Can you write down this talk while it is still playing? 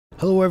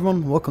Hello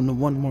everyone, welcome to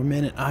One More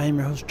Minute. I am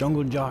your host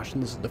Jungle Josh,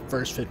 and this is the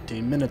first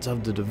 15 minutes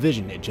of The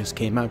Division. It just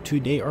came out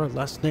today or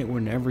last night,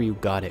 whenever you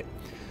got it.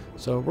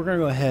 So we're going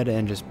to go ahead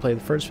and just play the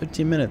first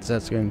 15 minutes.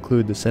 That's going to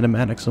include the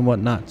cinematics and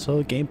whatnot, so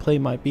the gameplay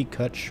might be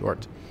cut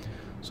short.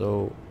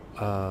 So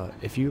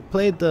if you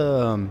played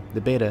the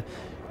beta,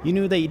 you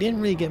knew that you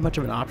didn't really get much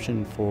of an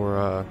option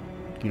for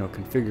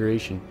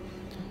configuration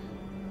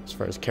as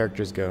far as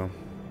characters go.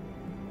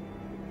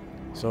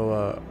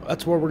 So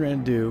that's what we're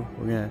going to do.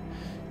 We're going to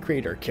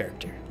create our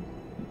character.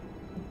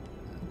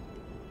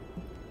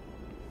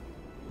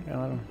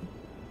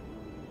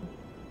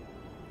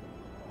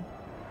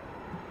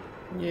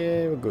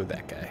 Yeah, we'll go with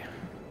that guy.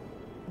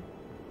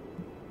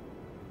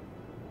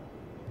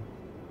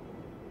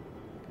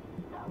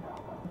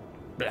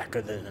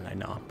 Blacker than I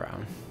know,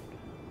 brown.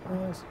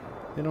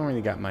 They don't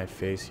really got my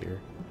face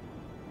here.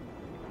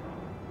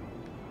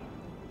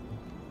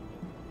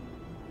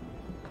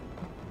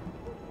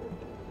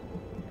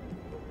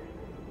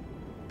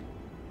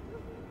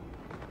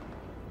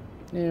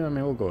 Yeah, I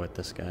mean, we'll go with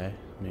this guy,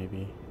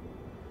 maybe.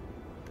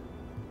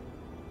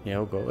 Yeah,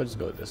 let's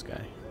go with this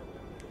guy.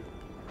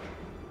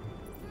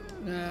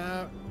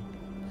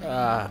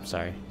 I'm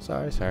sorry.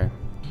 Sorry.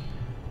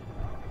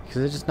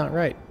 Because it's just not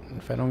right.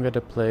 If I don't get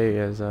to play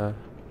as,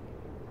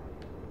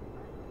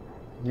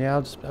 yeah,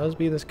 I'll just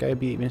be this guy,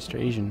 be Mr.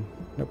 Asian.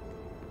 Nope.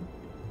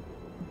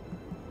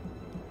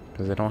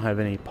 Because I don't have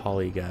any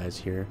poly guys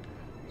here.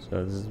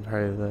 So this is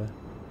probably the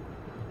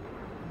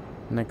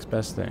next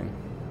best thing.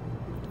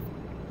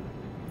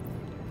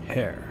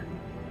 Hair.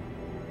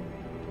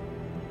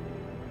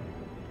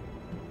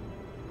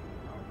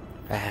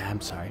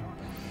 I'm sorry.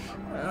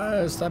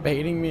 Stop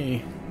hating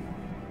me.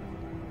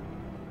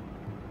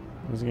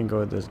 I'm just gonna go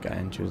with this guy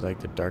and choose like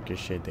the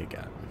darkest shade they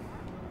got.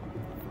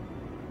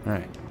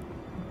 Alright.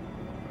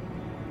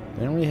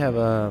 They don't really have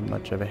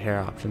much of a hair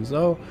options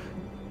though.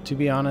 To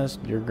be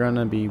honest, you're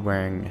gonna be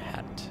wearing a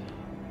hat.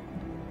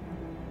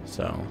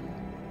 So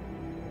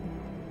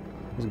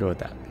let's go with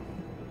that.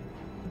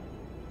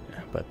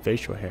 Yeah, but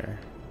facial hair.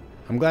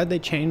 I'm glad they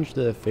changed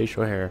the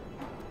facial hair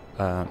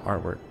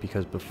artwork,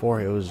 because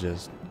before it was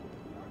just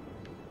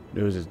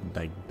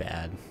like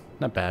bad.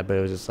 Not bad, but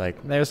it was just like,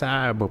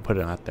 we'll put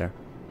it out there.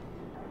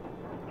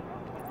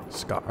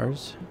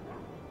 Scars.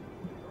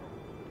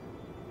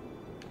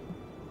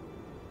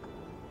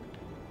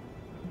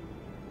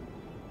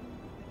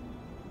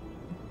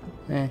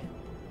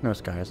 No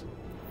scars.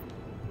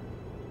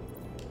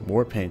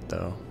 War paint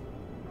though.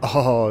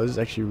 Oh, this is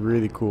actually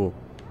really cool.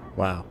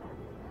 Wow.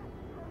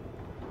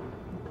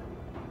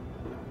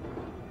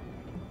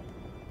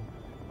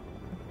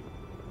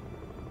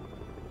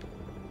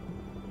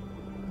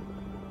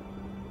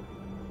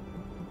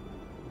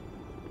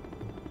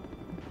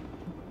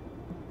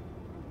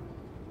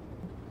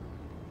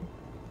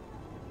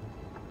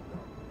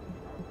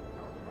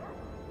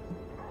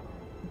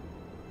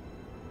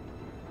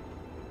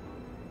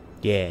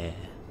 Yeah.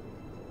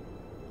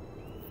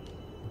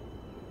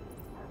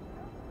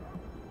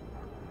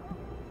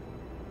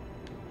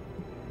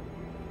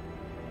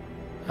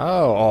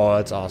 Oh,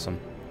 that's awesome.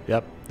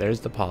 Yep,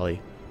 there's the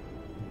poly.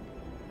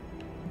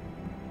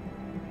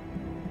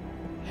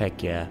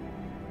 Heck yeah.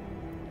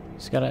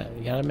 Just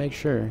you gotta make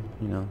sure,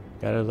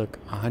 gotta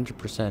look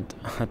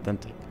 100%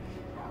 authentic.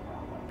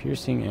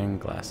 Piercing and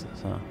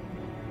glasses, huh?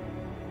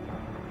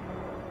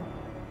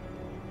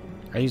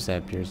 I used to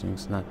have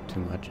piercings, not too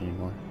much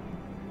anymore.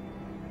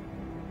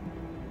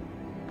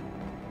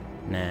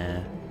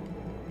 Nah,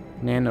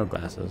 no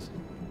glasses.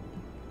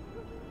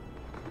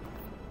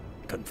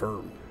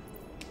 Confirm.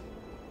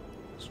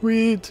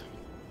 Sweet.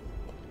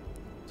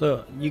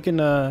 So you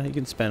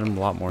can spend a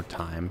lot more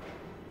time.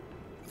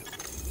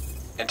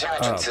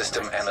 Intelligent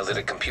System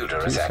Analytic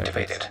Computer is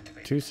activated.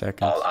 2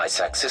 seconds. All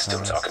ISAC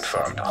systems are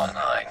confirmed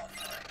online.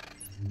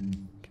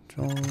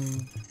 Control.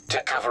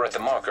 Take cover at the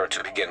marker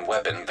to begin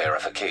weapon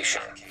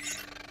verification.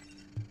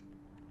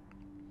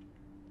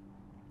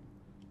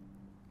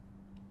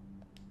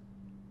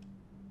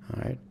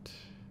 Alright.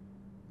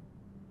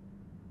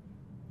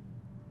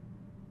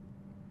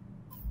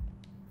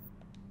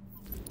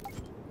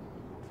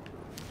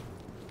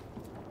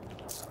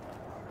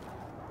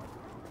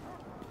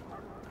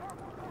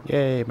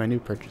 Yay, my new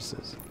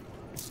purchases.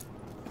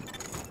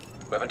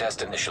 Weapon test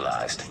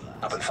initialized.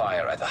 Open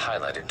fire at the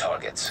highlighted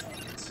targets.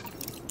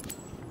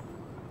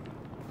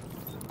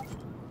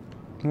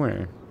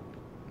 Where?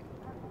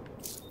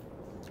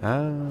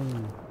 Oh.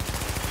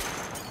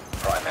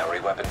 Primary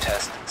weapon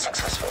test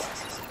successful.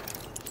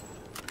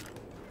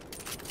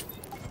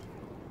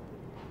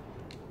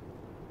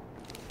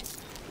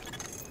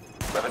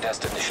 Weapon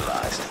test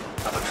initialized.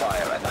 Open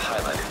fire at the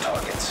highlighted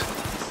targets.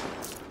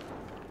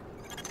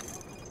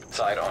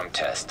 Sidearm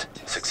test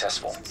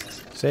successful.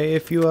 Say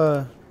if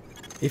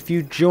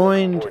you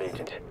joined.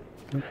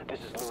 This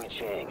is Louis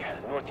Chang,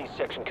 Northeast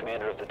Section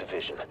Commander of the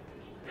Division.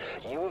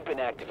 You have been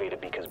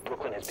activated because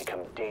Brooklyn has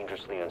become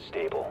dangerously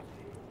unstable.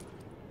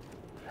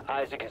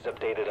 Isaac has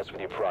updated us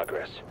with your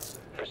progress.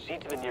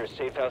 Proceed to the nearest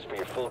safe house for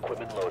your full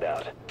equipment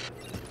loadout.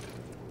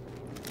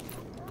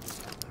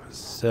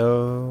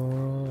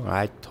 So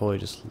I totally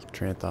just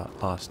train of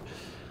thought lost.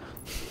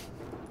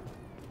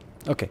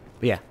 Okay,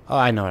 but yeah. Oh,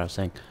 I know what I was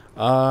saying.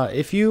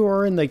 If you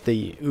are in like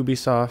the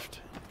Ubisoft,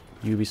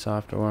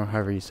 or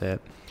however you say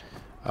it,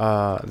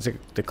 it's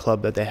like the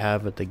club that they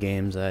have with the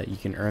games that you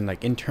can earn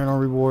like internal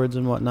rewards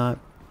and whatnot.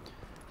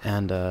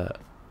 And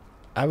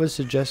I would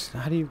suggest,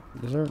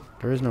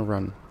 there is no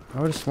run.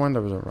 I would have sworn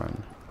there was a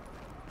run.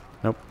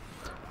 Nope.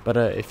 But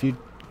if you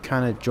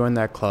kind of join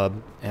that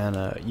club, and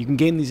you can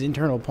gain these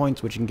internal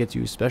points, which can get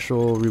you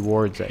special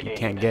rewards that you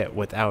can't get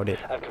without it.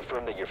 I've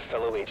confirmed that your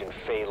fellow agent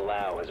Faye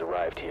Lau has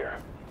arrived here.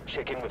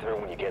 Check in with her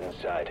when you get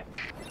inside.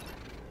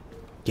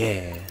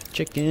 Yeah,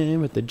 check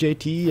in with the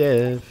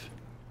JTF.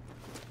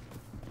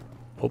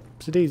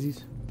 Oopsie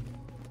daisies.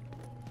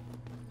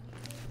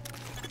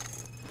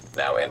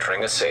 Now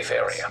entering a safe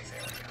area.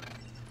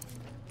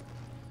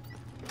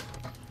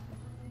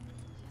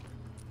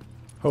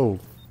 Oh,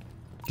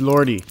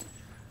 lordy.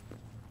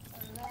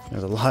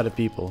 There's a lot of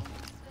people.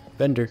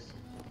 Bender.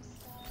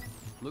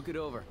 Look it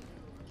over.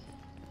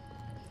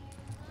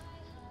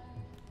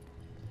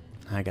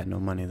 I got no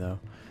money though.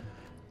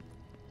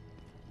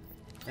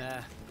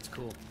 Ah, it's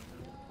cool.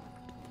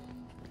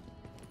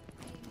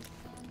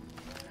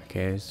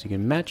 Okay, so you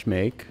can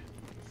matchmake.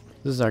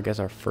 This is, I guess,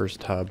 our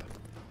first hub.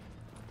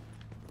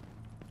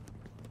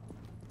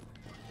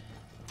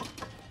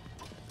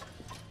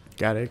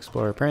 Gotta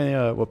explore.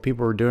 Apparently, what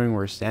people were doing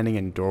were standing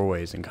in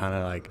doorways and kind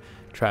of like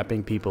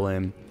trapping people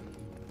in.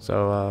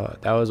 So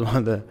that was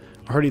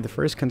already the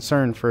first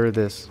concern for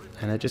this,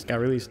 and it just got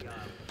released.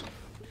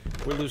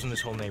 We're losing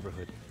this whole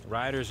neighborhood.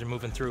 Rioters are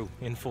moving through,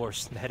 in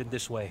force, and headed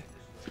this way.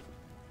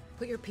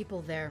 Put your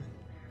people there.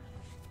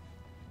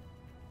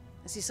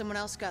 I see someone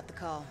else got the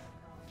call.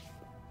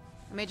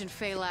 I'm Agent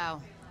Faye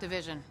Lau,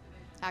 Division.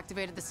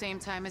 Activated the same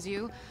time as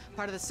you,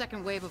 part of the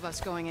second wave of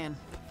us going in.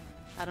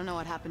 I don't know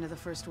what happened to the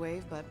first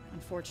wave, but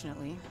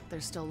unfortunately,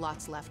 there's still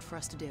lots left for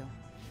us to do.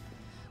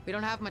 We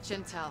don't have much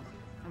intel,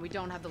 and we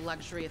don't have the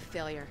luxury of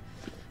failure.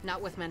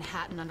 Not with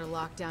Manhattan under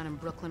lockdown and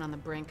Brooklyn on the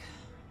brink.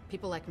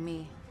 People like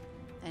me,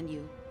 and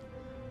you,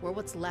 we're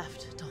what's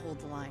left to hold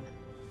the line.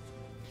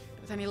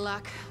 With any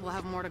luck, we'll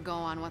have more to go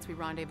on once we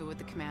rendezvous with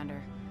the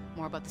commander.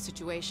 More about the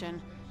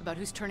situation, about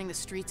who's turning the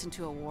streets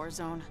into a war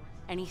zone,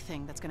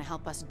 anything that's gonna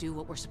help us do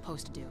what we're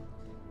supposed to do.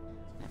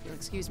 And if you'll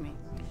excuse me,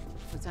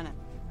 Lieutenant.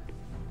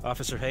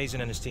 Officer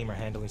Hazen and his team are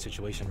handling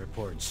situation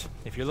reports.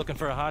 If you're looking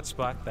for a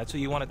hotspot, that's who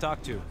you want to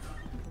talk to.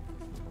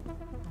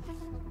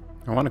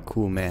 I want a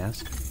cool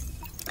mask.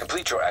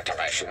 Complete your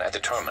activation at the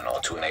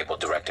terminal to enable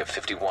Directive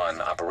 51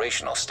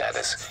 operational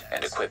status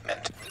and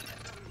equipment.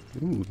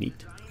 Ooh,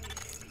 neat.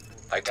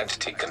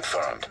 Identity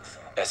confirmed.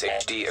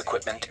 SHD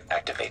equipment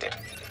activated.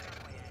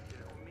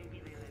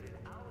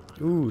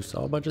 Ooh,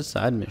 saw a bunch of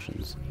side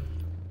missions.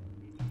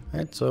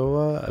 Alright, so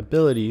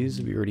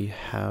abilities we already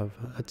have.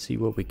 Let's see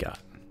what we got.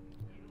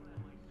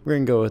 We're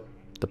gonna go with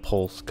the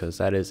pulse because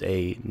that is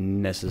a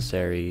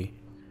necessary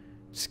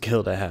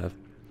skill to have.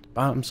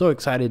 But I'm so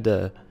excited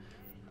to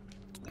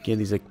get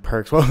these like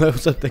perks. Well, that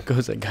was something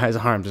goes at guy's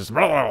arms. Just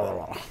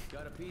Got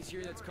a piece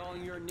here that's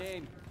calling your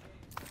name.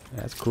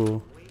 that's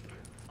cool.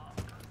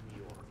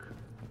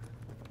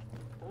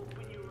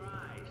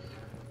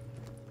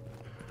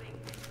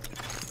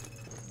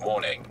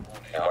 Warning.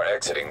 You are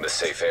exiting the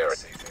safe area.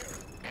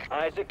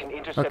 Isaac can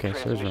intercept Okay,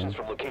 so there's transmissions one.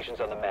 from locations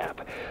on the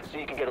map, so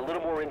you can get a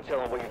little more intel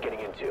on what you're getting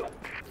into.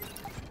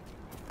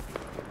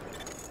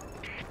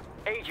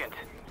 Agent,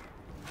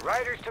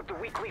 rioters took the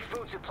weekly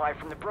food supply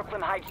from the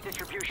Brooklyn Heights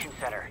distribution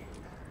center.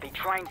 They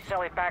try and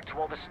sell it back to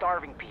all the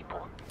starving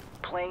people.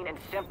 Plain and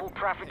simple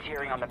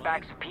profiteering on the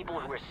backs of people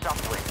who are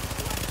suffering.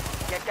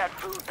 Get that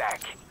food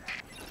back.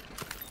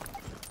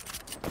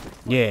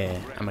 Yeah,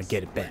 I'm gonna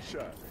get it back.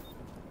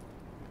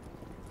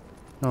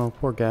 Oh,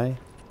 poor guy.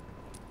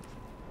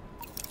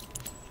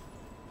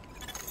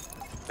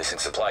 Missing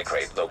supply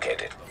crate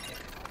located.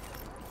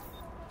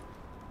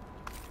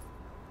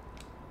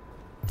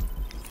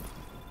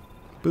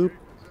 Boop.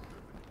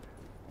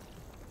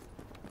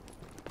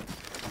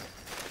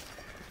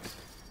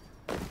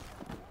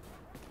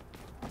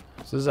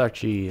 So this is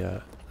actually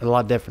a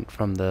lot different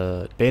from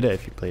the beta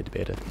if you played the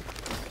beta.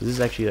 This is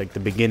actually like the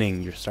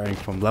beginning. You're starting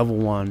from level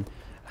 1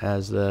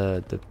 as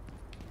the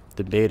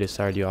beta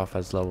started you off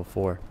as level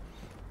 4.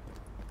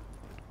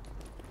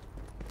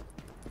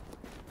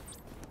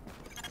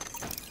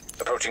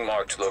 Approaching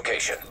marked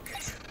location.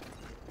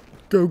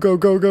 Go, go,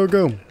 go, go,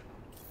 go.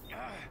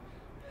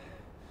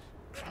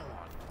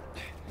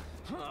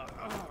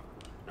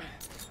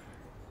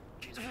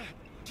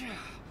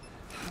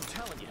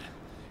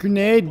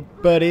 Grenade,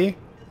 buddy.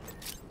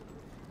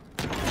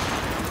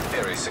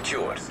 Area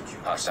secured.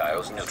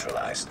 Hostiles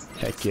neutralized.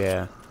 Heck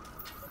yeah.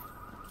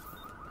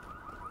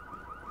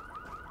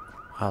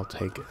 I'll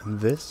take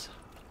this.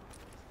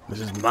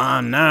 This is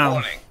mine now.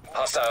 Warning.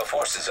 Hostile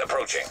forces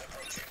approaching.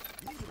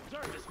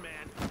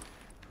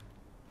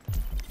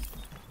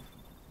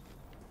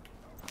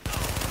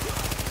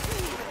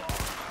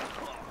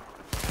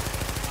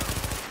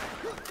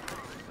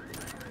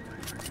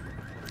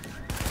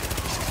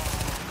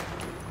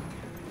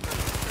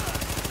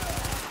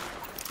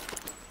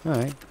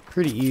 Alright,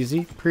 pretty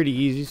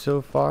easy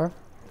so far.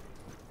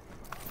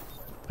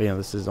 But yeah,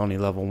 this is only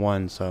level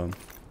 1, so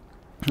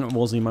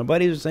we'll see. My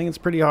buddies are saying it's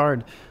pretty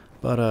hard,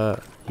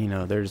 but you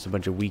know, there's a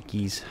bunch of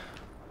weakies.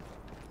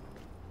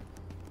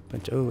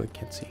 Oh, I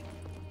can't see.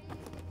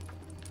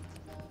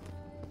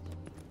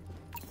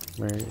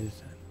 Where is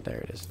it? There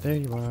it is. There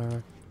you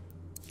are.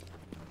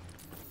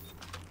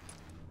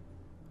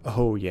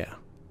 Oh yeah.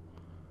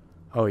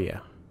 Oh yeah.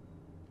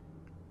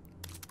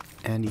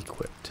 And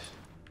equipped.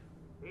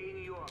 Hey,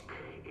 New York,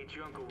 it's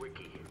your Uncle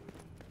Ricky.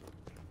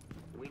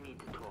 We need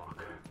to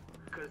talk,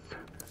 because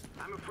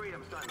I'm afraid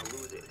I'm starting to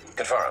lose it.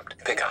 Confirmed.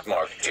 Pickup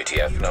marked.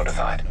 GTF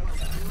notified.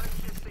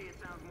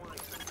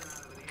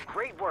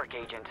 Great work,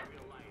 Agent.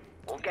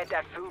 We'll get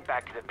that food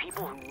back to the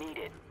people who need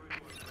it.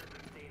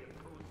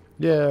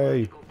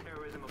 Yay.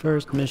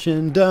 First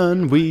mission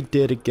done. We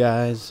did it,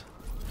 guys.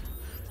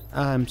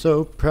 I'm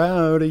so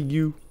proud of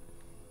you.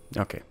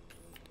 Okay.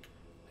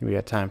 We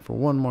got time for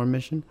one more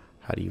mission.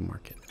 How do you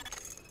mark it?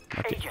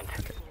 Okay. Agent,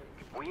 Okay.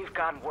 we've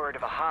gotten word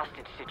of a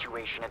hostage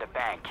situation at a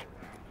bank.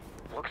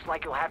 Looks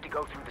like you'll have to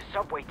go through the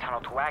subway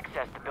tunnel to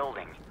access the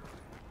building.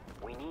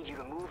 We need you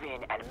to move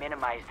in and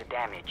minimize the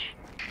damage.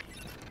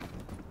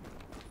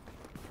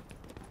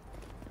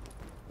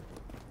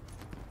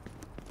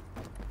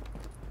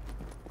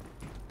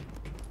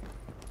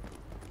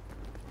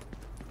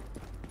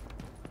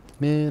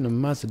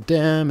 Minimize the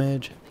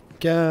damage.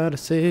 Gotta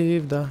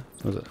save the...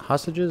 Was it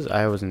hostages?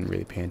 I wasn't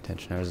really paying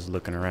attention. I was just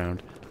looking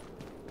around.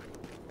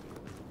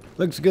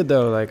 Looks good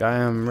though. Like, I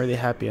am really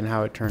happy in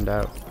how it turned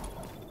out.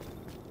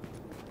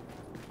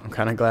 I'm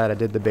kind of glad I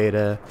did the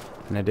beta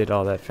and I did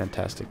all that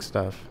fantastic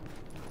stuff.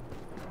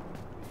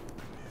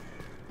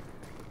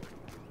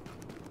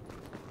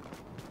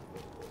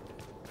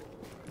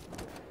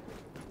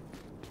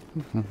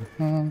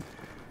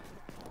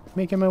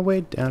 Making my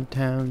way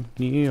downtown,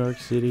 New York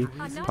City,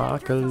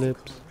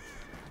 apocalypse.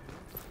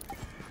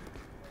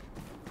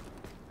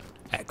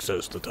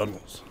 Access the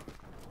tunnels.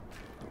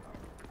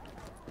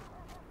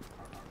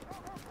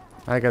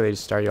 I like how they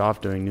just start you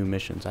off doing new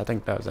missions. I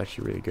think that was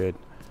actually really good.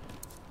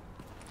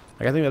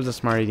 Like, I think that was a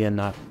smart idea,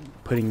 not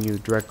putting you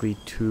directly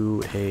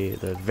to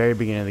the very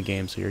beginning of the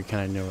game, so you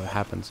kind of know what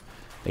happens.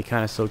 They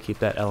kind of still keep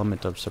that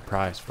element of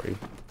surprise for you.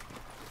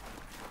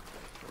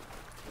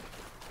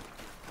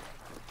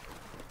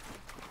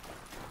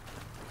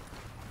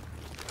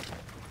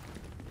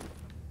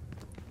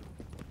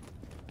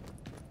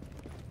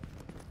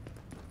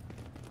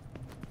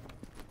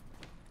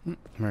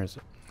 Where is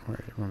it? Where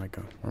am I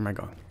going? Where am I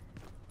going?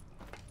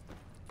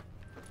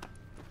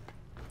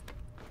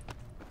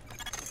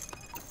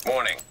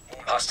 Warning.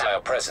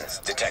 Hostile presence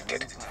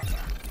detected.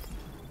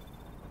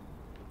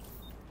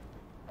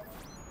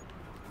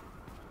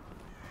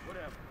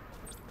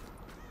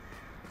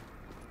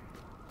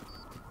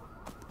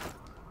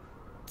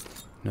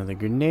 Another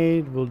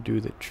grenade will do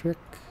the trick.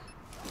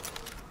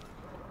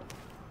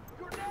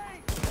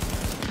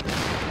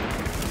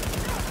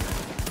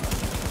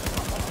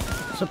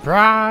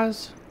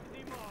 Surprise!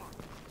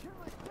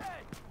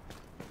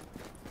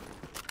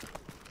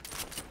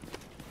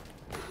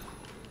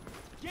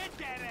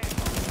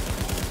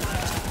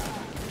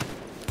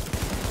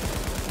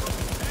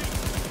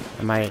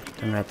 I'm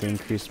gonna have to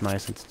increase my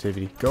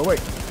sensitivity. Go away!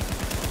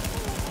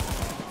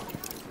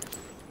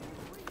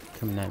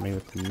 Coming at me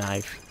with the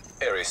knife.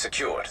 Area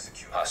secured.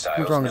 Hostiles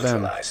What's wrong with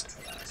them? neutralized.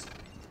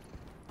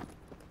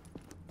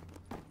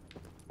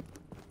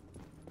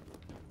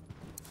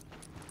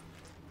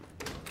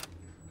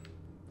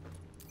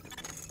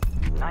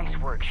 Nice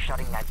work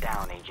shutting that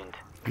down, Agent.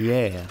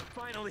 Yeah.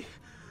 Finally!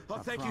 Oh,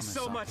 thank you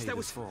so much. That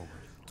was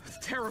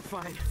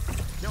terrifying.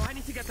 Now I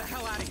need to get the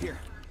hell out of here.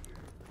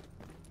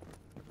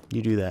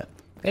 You do that.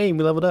 Hey,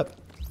 we leveled up.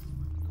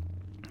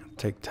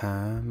 Take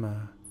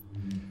time.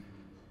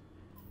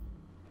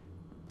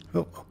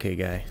 Oh, okay,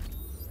 guy.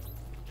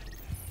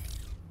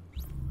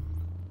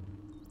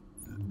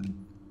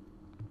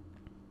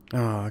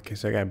 Oh, okay,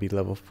 so I gotta be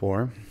level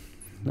 4.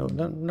 No,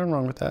 nothing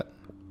wrong with that.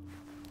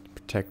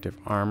 Protective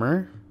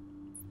armor.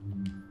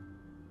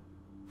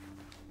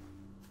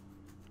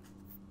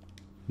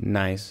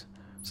 Nice.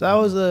 So that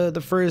was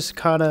the first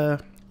kind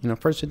of,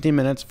 first 15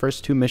 minutes,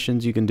 first 2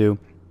 missions you can do.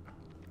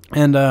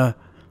 And, but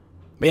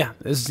yeah,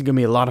 this is going to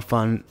be a lot of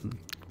fun.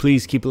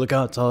 Please keep a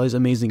lookout to all these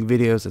amazing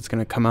videos that's going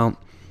to come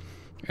out.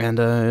 And,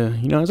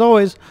 as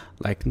always,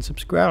 like and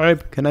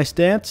subscribe. Can I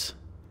dance?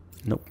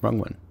 Nope, wrong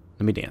one.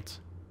 Let me dance.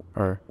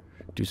 Or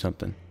do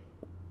something.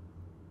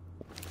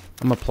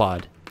 I'm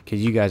applaud,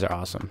 because you guys are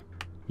awesome.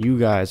 You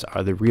guys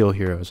are the real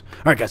heroes.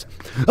 Alright, guys.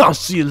 I'll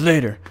see you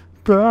later.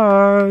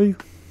 Bye.